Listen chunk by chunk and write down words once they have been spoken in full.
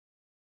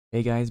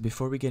Hey guys,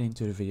 before we get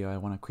into the video, I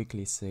want to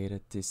quickly say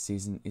that this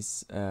season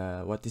is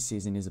what this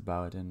season is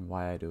about and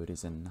why I do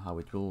this and how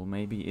it will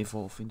maybe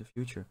evolve in the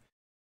future.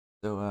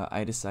 So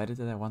I decided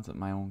that I wanted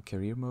my own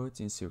career mode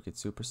in Circuit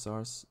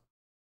Superstars,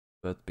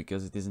 but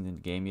because it isn't in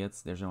the game yet,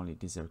 there's only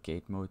this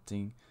arcade mode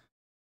thing.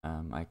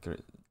 I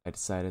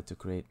decided to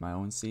create my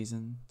own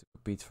season to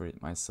compete for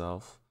it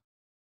myself.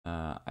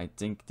 I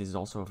think this is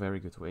also a very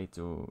good way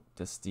to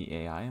test the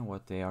AI and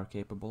what they are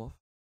capable of,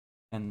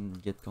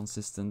 and get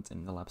consistent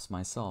in the laps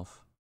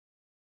myself.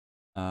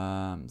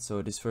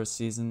 So this first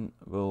season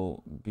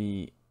will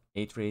be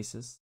 8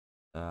 races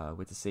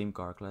with the same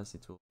car class.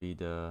 It will be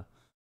the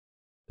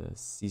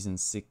season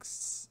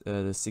 6,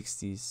 the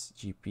 60s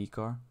GP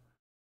car.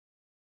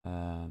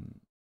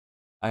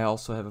 I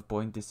also have a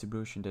point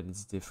distribution that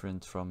is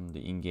different from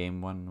the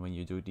in-game one when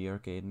you do the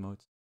arcade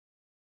mode,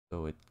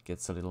 so it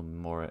gets a little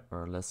more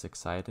or less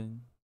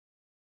exciting.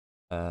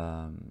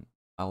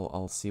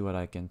 I'll see what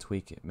I can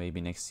tweak maybe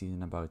next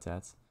season about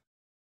that.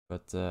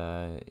 But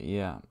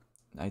yeah,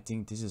 I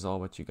think this is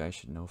all what you guys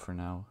should know for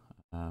now.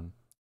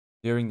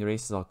 During the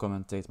races, I'll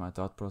commentate my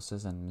thought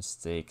process and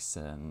mistakes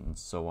and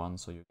so on,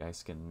 so you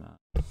guys can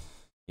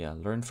yeah,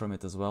 learn from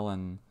it as well.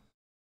 And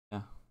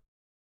yeah,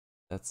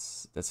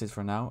 that's it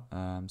for now.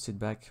 Sit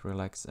back,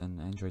 relax,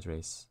 and enjoy the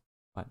race.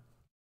 Bye.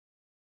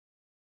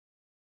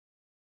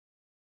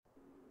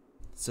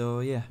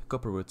 So yeah,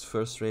 Copperwood,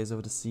 first race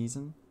of the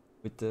season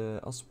with the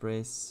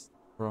Ospreys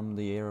from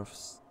the year of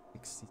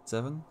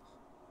 67.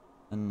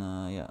 And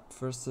yeah,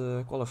 first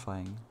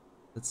qualifying.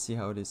 Let's see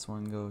how this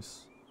one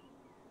goes.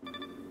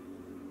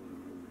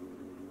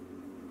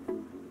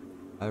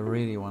 I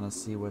really want to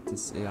see what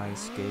this AI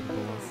is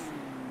capable of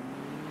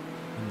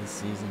in this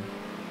season.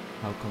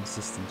 How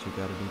consistent you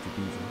gotta be to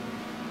beat it.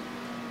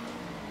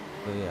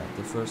 But yeah,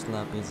 the first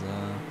lap is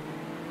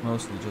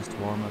mostly just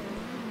warm up,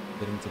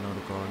 getting to know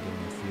the car,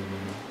 getting a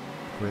feeling,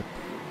 grip,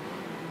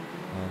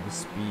 the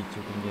speed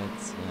you can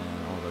get,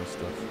 all those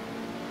stuff.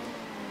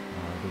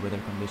 The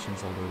weather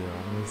conditions, although they're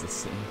always the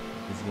same in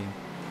this game.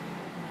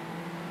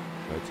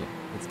 But yeah,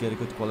 let's get a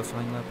good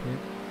qualifying lap here.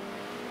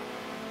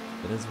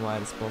 Get as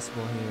wide as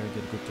possible here,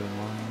 get a good turn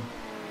line.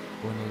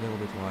 Going a little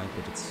bit wide,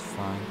 but it's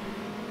fine.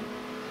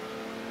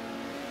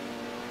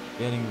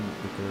 Getting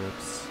the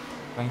curbs,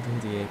 trying to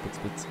hit the apex,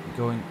 but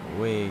going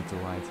way too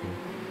wide here.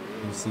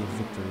 You see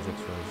Victor is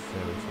actually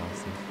very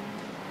fast here.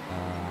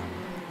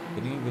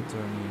 Getting a good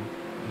turn here,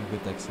 getting a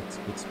good exit,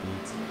 good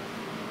speed.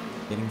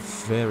 Getting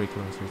very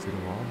closer to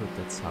the wall, but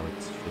that's how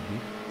it should be.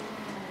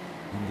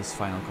 And this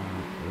final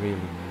corner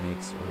really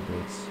makes or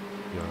breaks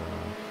your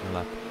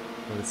lap.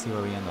 So let's see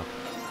where we end up.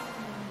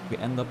 We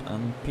end up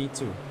on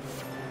P2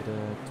 with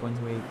a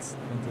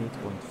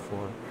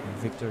 28.4, and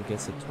Victor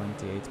gets a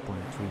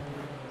 28.3.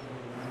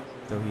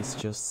 So he's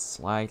just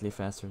slightly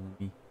faster than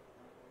me.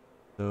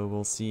 So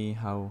we'll see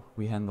how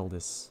we handle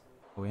this.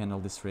 How we handle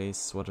this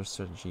race, what our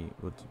strategy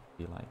would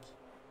be like.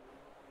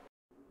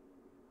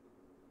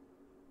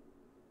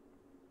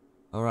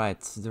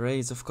 Alright, the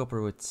race of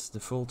Copperwood, the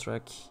full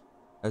track,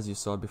 as you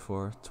saw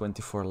before,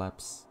 24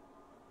 laps.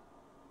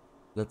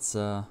 Let's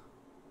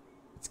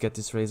get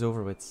this race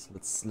over with.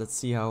 Let's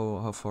see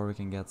how far we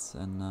can get,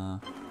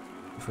 and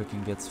if we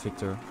can get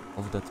Victor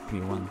off that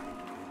P1.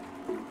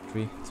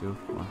 3, 2,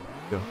 1,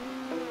 go.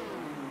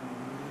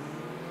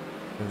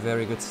 A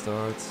very good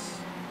start.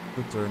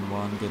 Good turn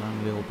 1, get on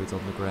a little bit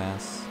of the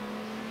grass.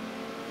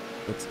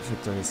 But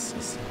Victor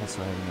is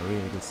also having a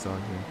really good start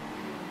here.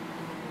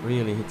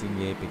 Really hitting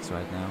the apex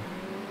right now.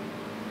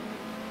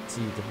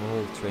 See the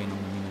whole train on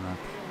the minimap.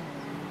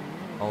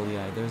 Oh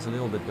yeah, there's a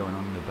little bit going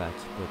on in the back,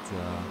 but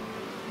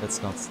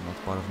that's not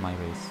part of my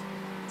race.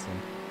 So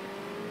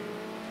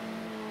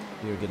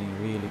we're getting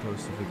really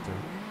close to Victor.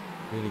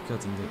 Really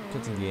cutting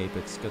the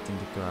apex, cutting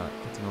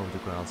over the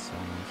grass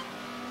almost.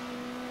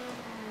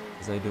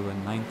 As I do a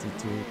 92.0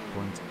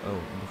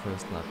 in the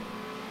first lap.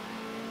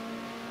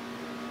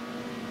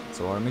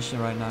 So our mission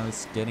right now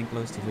is getting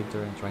close to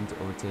Victor and trying to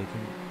overtake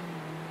him.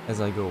 As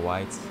I go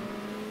wide,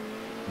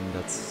 and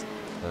that's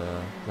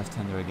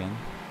left-hander again.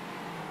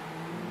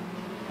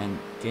 And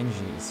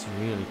Kenji is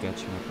really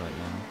catching up right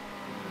now.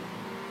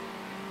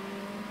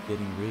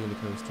 Getting really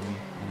close to me,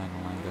 and I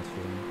don't like that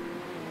feeling.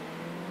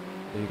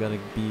 So you gotta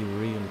be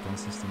really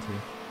consistent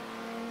here.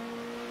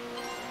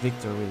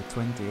 Victor with a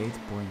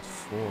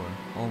 28.4,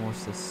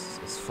 almost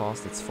as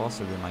fast, it's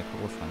faster than my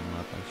qualifying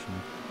lap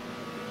actually.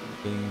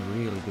 Getting a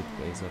really good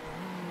pace up.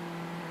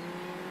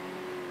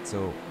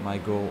 So my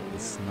goal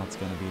is not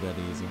gonna be that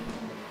easy.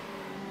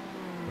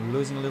 I'm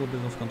losing a little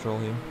bit of control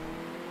here,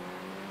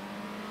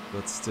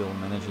 but still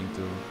managing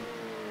to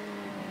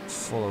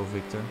follow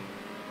Victor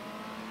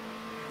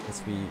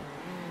as we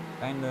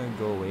kinda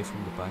go away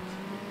from the pack.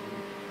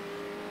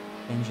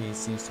 Kenji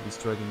seems to be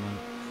struggling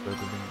a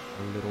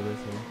little bit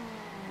here.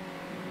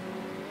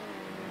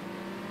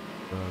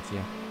 But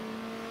yeah.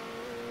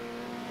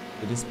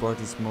 So this part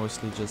is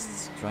mostly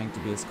just trying to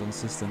be as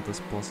consistent as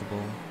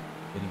possible,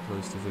 getting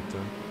close to Victor,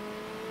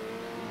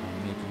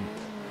 and making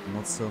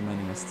not so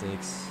many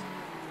mistakes,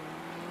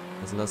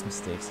 as less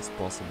mistakes as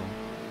possible.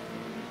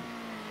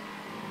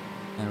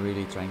 and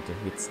really trying to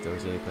hit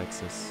those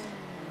apexes,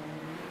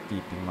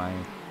 keeping my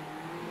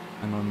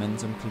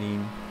momentum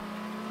clean,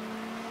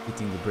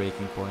 hitting the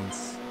braking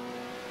points,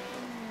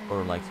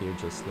 or like here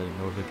just letting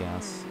go of the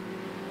gas.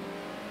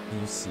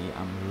 And you see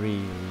I'm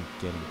really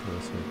getting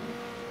closer.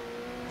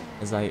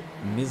 As I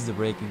miss the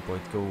braking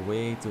point, go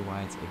way too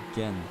wide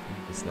again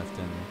in this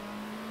left-hander.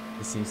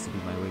 This seems to be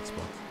my weak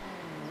spot.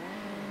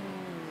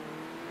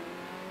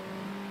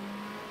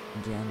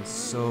 Again,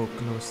 so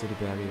close to the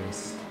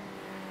barriers.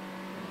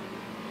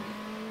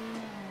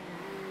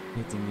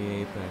 Hitting the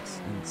apex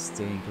and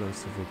staying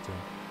close to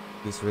victory.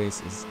 This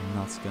race is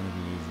not gonna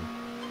be easy.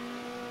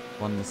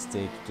 One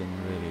mistake can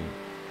really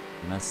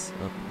mess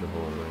up the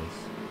whole race.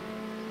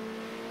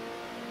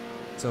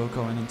 So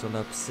going into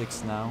lap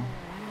 6 now.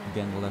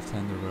 Again, the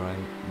left-hander where I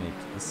make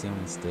the same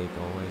mistake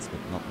always, but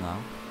not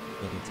now.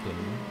 Get it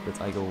clean.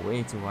 But I go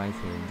way too wide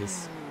here in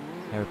this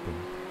hairpin.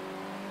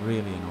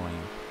 Really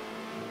annoying.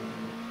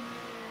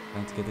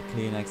 Trying to get a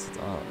clean exit,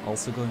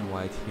 also going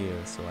wide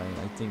here, so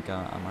I think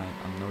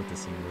I'm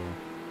noticing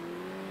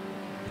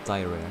the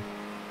tire wear.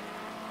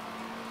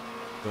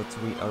 But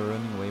we are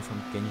running away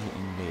from Kenji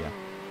and Leah,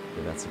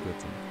 so that's a good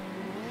thing.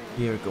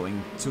 Here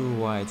going too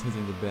wide,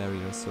 hitting the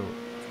barrier, so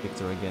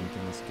Victor again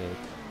can escape.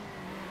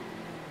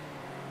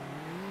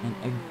 And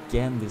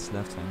again this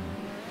left-hander.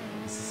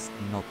 This is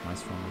not my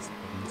strongest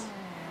point.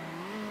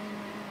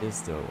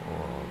 This though,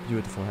 oh,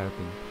 beautiful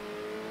hairpin.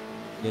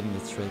 Getting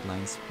the straight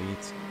line speed,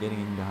 getting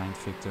in behind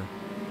Victor.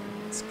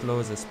 As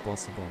close as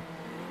possible,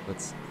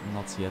 but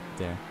not yet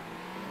there.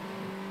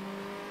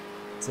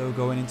 So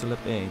going into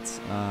lap 8,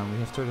 we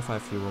have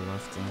 35 fuel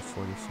left and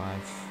 54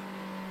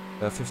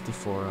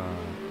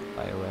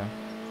 tire wear.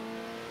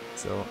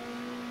 So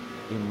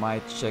we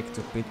might check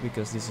to pit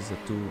because this is a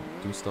two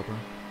stopper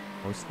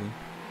mostly.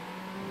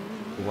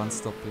 The one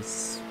stop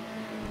is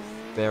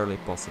barely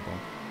possible.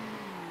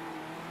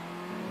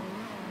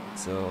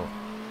 So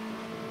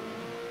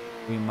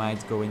we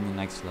might go in the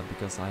next lap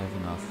because I have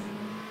enough.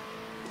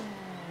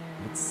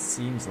 It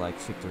seems like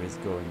Victor is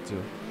going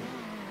to.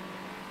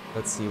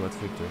 Let's see what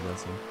Victor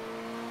does here.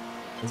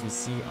 As we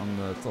see on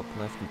the top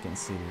left, you can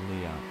see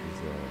Leah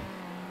is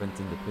went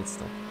in the pit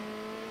stop.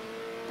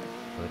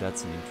 So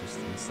that's an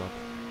interesting stop.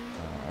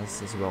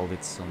 As well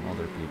did some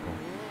other people.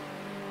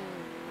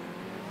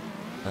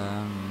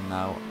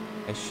 Now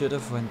I should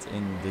have went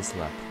in this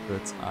lap,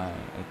 but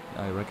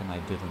I reckon I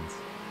didn't.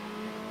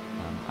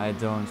 I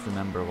don't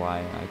remember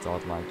why. I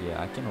thought like,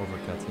 yeah, I can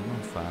overcut him,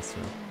 I'm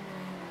faster.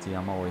 See,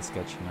 I'm always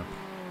catching up.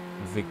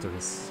 Victor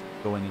is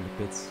going in the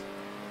pits.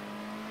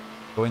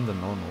 Go in the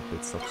normal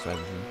pit stop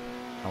strategy.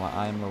 Now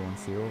I am low on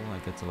fuel, I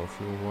get the low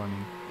fuel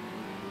warning.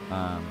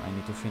 I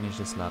need to finish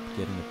this lap,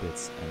 get in the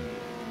pits and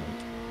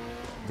like,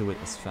 do it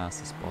as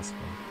fast as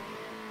possible.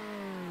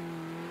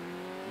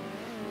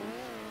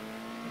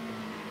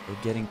 So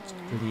getting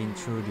clean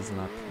through this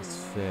lap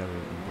is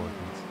very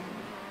important.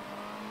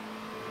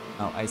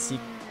 Now I see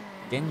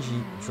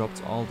Kenji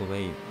dropped all the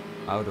way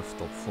out of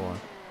top 4,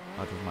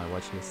 out of my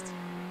watch list.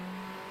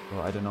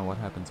 So I don't know what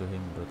happened to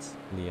him, but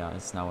Leah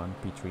is now on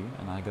P3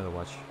 and I gotta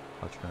watch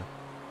her.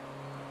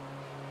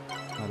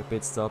 Now the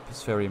pit stop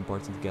is very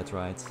important to get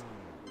right.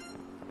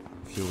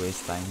 If you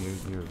waste time here,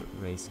 your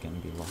race can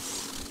be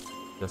lost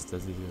just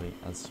as easily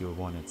as you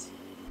won it,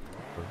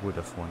 or would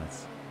have won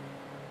it.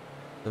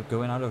 So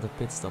going out of the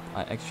pit stop,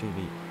 I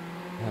actually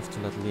have to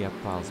let Leah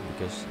pass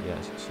because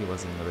yeah, she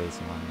was in the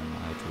racing line and I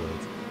had to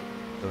wait.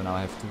 So now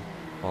I have to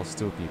pass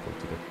 2 people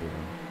to get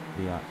P1,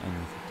 Leah and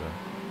Victor.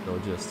 So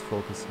just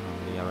focusing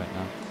on Leah right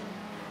now.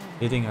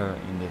 Hitting her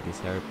in this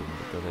hairpin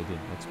because I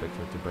didn't expect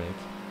her to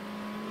brake.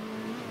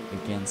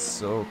 Again,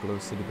 so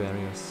close to the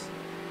barriers.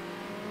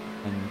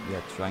 And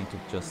yeah, trying to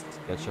just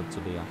catch up to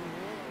Leah.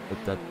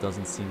 But that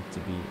doesn't seem to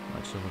be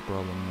much of a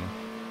problem here.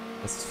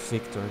 As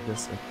Victor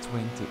does a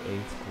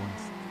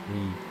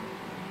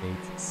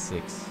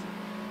 28.386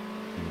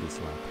 in this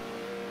lap.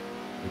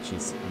 Which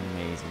is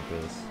amazing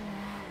pace.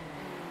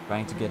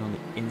 Trying to get on the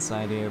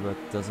inside here, but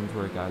doesn't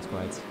work out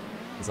quite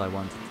as I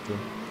wanted to.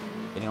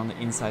 Getting on the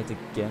inside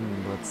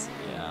again, but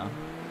yeah,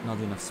 not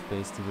enough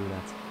space to do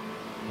that.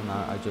 So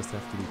now I just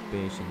have to be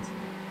patient.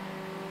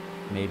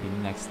 Maybe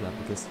next lap,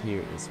 because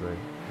here is where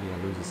Leah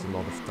loses a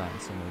lot of time,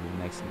 so maybe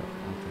next lap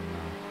I can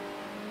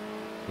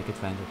take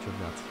advantage of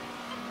that.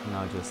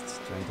 Now just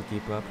trying to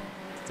keep up,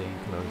 staying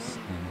close,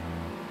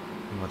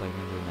 and what I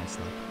can do next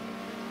lap.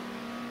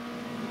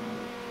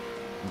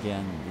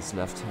 Again, this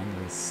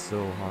left-hander is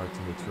so hard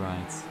to hit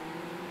right.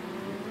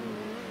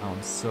 Now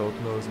I'm so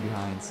close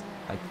behind.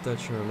 I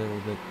touch her a little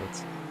bit,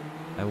 but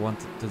I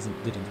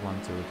didn't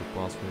want to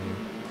pass her here.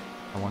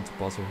 I want to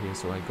pass her here,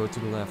 so I go to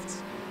the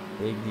left,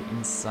 take the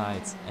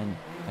inside, and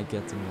I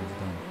get the move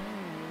done.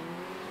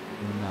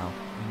 And now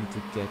I need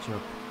to catch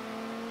up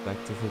back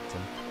to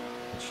Victor,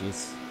 which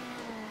is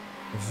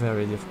a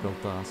very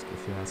difficult task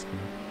if you ask me.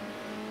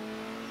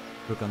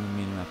 Look on the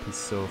minimap, he's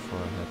so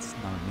far ahead.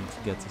 Now I need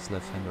to get this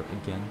left-hander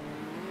again.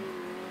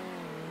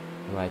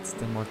 Right,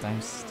 10 more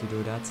times to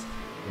do that. So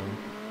I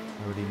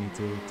really need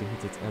to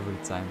hit it every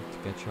time to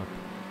catch up.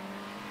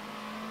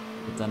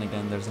 But then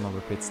again, there's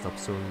another pit stop,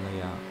 so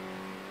Leia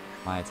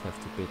might have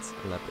to pit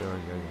a lap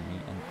earlier than me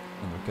and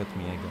undercut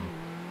me again.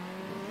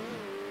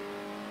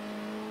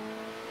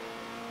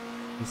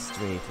 This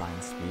straight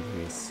line speed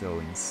here is so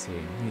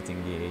insane,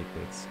 hitting the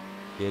apex,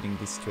 getting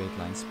this straight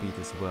line speed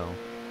as well.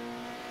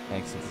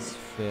 Exit is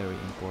very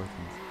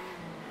important.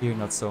 Here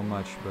not so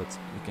much, but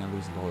you can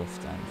lose a lot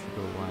of time if you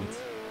go wide.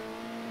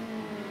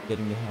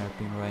 Getting the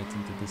hairpin right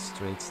into this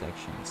straight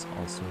section is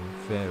also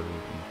very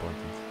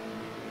important.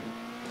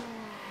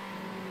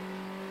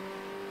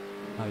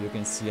 Now you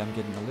can see I'm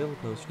getting a little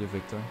closer to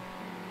Victor,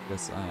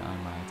 because I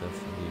might have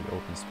the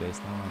open space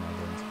now and I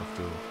don't have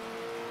to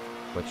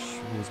watch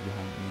who's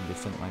behind me and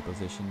defend my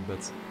position,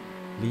 but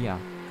Leia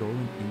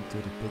going into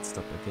the pit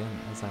stop again,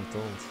 as I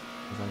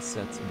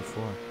said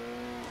before.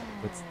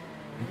 But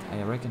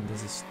I reckon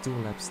this is 2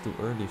 laps too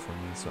early for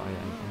me, so I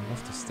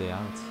have to stay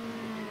out.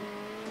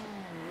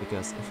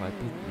 Because if I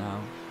pit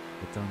now,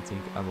 I don't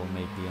think I will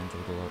make the end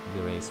of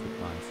the race with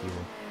my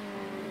fuel.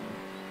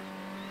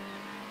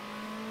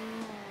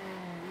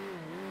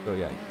 So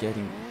yeah,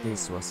 getting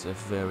this was a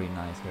very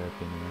nice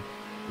hairpin here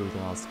through the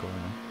last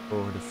corner,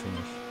 over the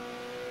finish.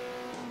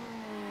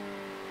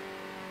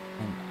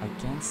 And I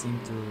can't seem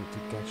to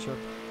catch up.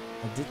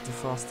 I did the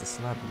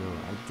fastest lap though,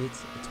 I did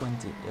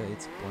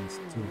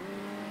 28.2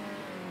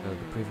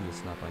 the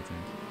previous lap I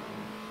think.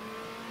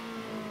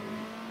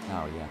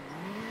 Now yeah,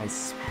 I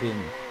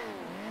spin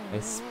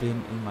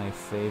in my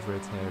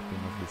favorite hairpin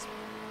of this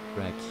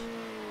track.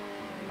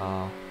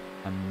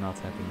 I'm not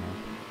happy now.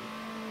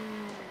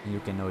 And you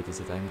can notice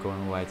that I'm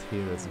going wide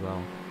here as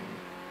well.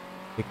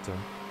 Victor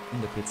in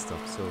the pit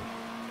stop, so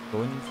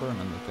going in for an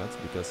undercut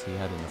because he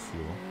had enough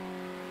fuel.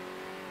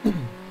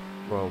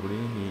 Probably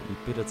he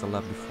pitted a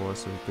lap before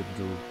so he could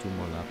do 2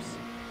 more laps.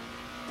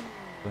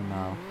 So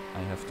now I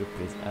have to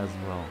pit as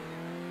well.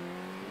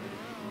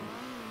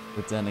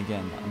 But then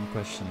again, I'm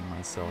questioning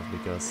myself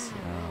because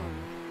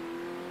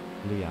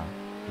Leia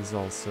has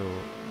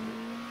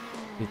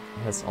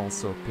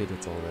also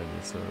pitted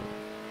already, so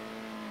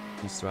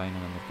he's trying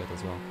an undercut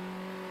as well.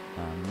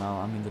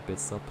 Now I'm in the pit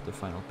stop, the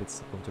final pit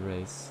stop of the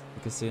race.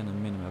 You can see on the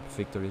minimap,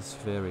 Victor is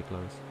very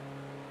close.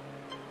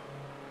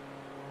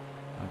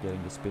 Now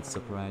getting this pit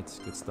stop right,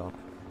 good stop.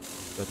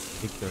 But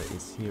Victor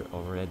is here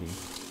already.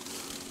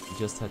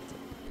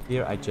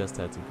 Here I just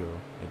had to go.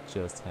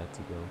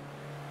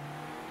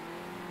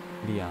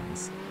 Leia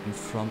is in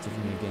front of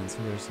me again, so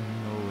there's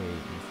no way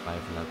in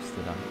 5 laps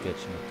that I'm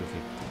catching up to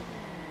Victor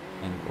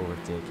and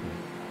overtaking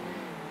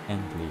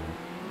and Leia.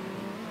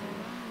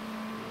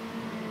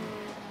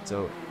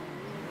 So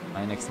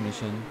my next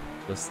mission,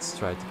 just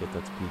try to get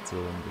that P2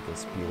 in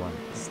because P1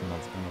 is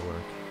not gonna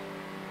work.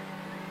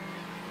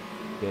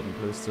 Getting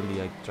close to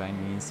Leia, trying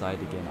me inside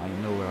again. I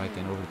know where I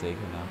can overtake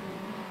her now.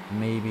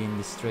 Maybe in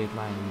the straight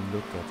line,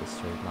 look at the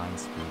straight line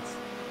speed.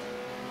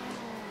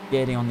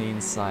 Getting on the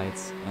inside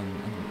and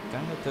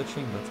kind of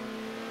touching, but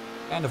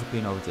kind of a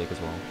clean overtake as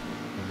well.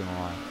 Not gonna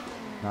lie.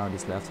 Now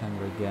this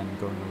left-hander again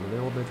going a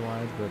little bit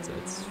wide, but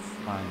it's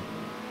fine.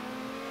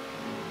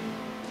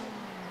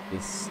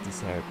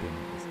 This hairpin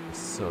is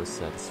so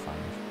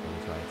satisfying if you get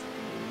it right.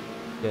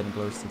 Getting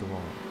close to the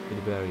wall, to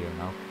the barrier,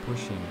 now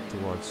pushing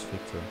towards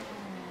Victor.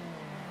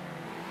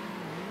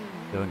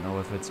 Don't know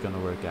if it's gonna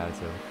work out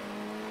though.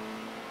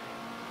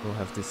 We'll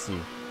have to see.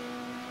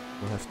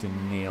 We'll have to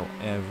nail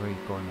every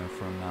corner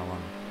from now on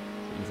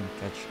to even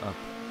catch up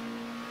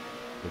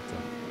with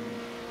them.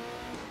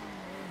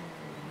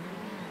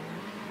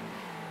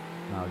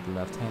 Now the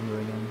left-hander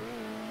again,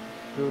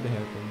 through the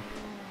hairpin.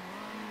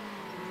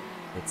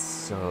 It's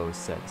so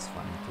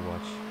satisfying to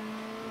watch.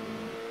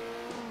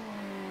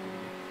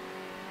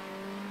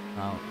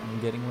 Now I'm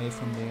getting away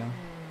from there.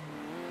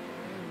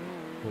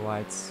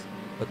 Quite,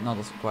 but not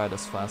quite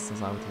as fast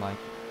as I would like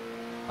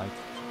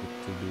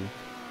it to be.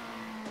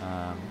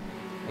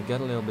 I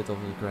get a little bit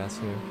over the grass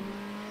here,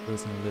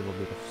 losing a little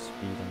bit of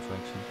speed and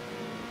traction.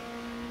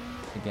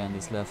 Again,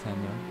 this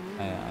left-hander,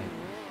 I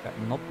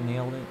not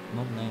nailing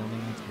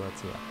it, but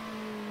yeah,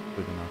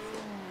 good enough.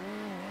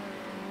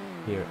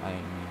 Here I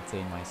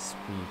maintain my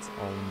speed,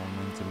 all the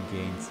momentum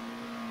gained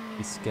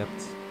is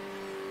kept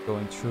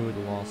going through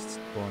the last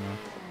corner.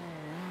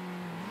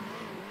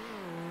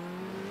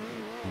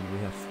 And we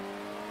have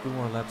 2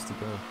 more laps to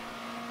go.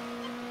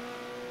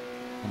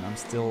 And I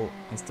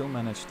still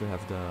managed to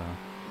have the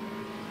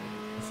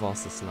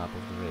fastest lap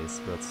of the race,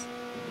 but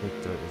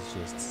Victor is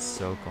just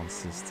so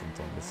consistent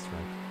on this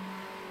track.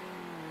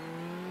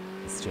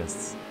 It's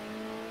just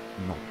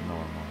not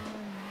normal.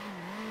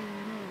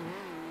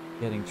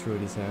 Getting through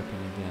this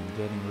hairpin again,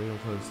 getting real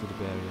close to the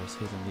barriers,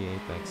 hitting the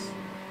apex.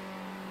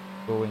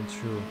 Going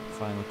through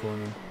final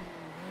corner,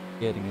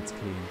 getting it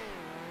clean.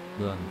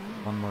 Done.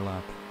 1 more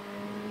lap.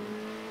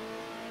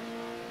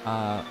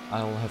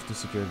 I'll have to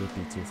secure the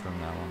P2 from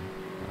now on.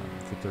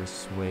 Victor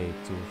is way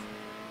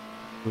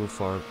too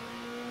far.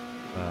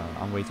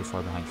 I'm way too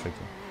far behind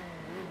Victor.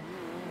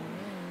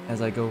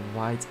 As I go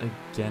wide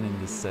again in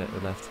this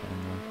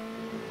left-hander.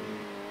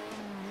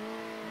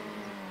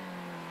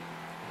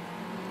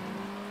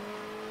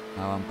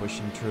 Now I'm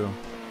pushing through,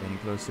 getting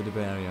close to the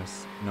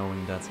barriers,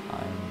 knowing that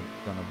I'm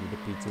gonna be the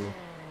P2,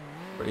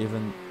 or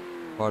even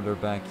farther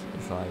back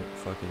if I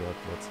fuck it up.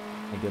 But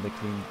I get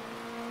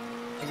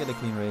a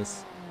clean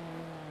race.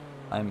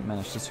 I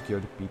managed to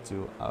secure the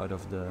P2 out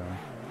of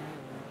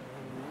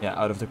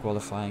the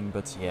qualifying.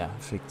 But yeah,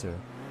 Victor,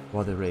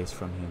 what a race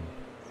from him!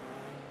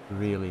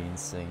 Really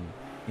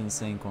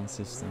insane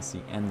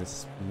consistency and the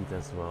speed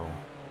as well.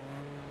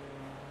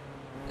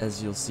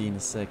 As you'll see in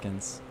a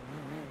second,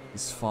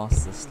 his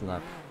fastest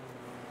lap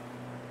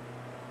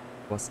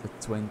was a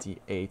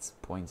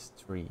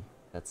 28.3.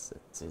 It's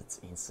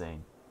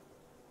insane.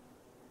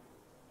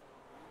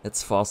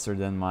 It's faster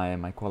than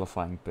my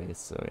qualifying pace,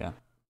 so yeah.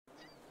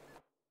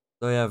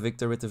 So yeah,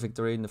 Victor with the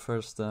victory in the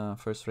first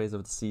race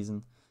of the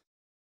season.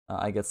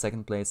 I get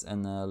second place,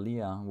 and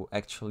Leah, who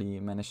actually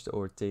managed to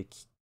overtake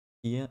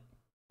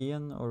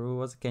Kian, or who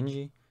was it?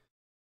 Kenji?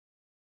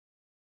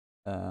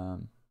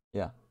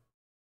 Yeah.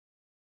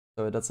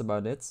 So that's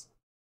about it.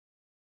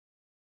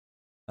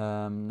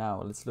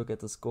 Now let's look at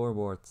the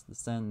scoreboard, the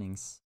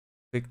standings.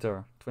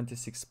 Victor,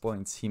 26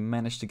 points. He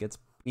managed to get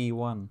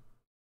P1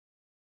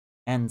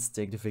 and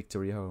take the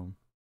victory home.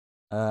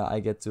 I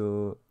get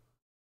the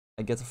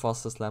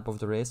fastest lap of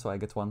the race, so I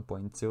get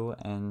 1.2,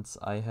 and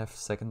I have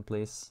second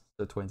place,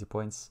 so 20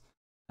 points,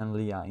 and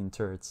Leah in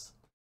third.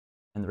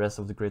 And the rest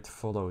of the grid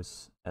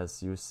follows,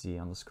 as you see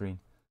on the screen.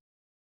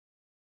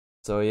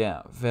 So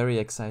yeah, very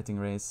exciting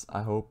race.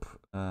 I hope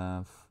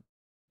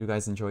you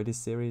guys enjoy this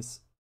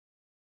series,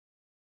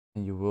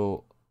 and you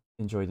will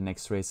enjoy the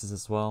next races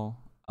as well.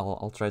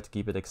 I'll try to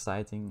keep it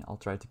exciting. I'll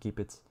try to keep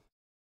it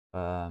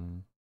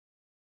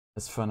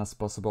as fun as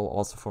possible,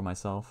 also for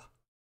myself.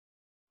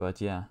 But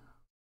yeah,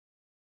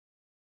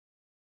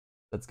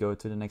 let's go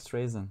to the next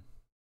race then,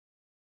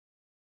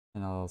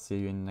 and I'll see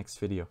you in the next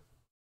video.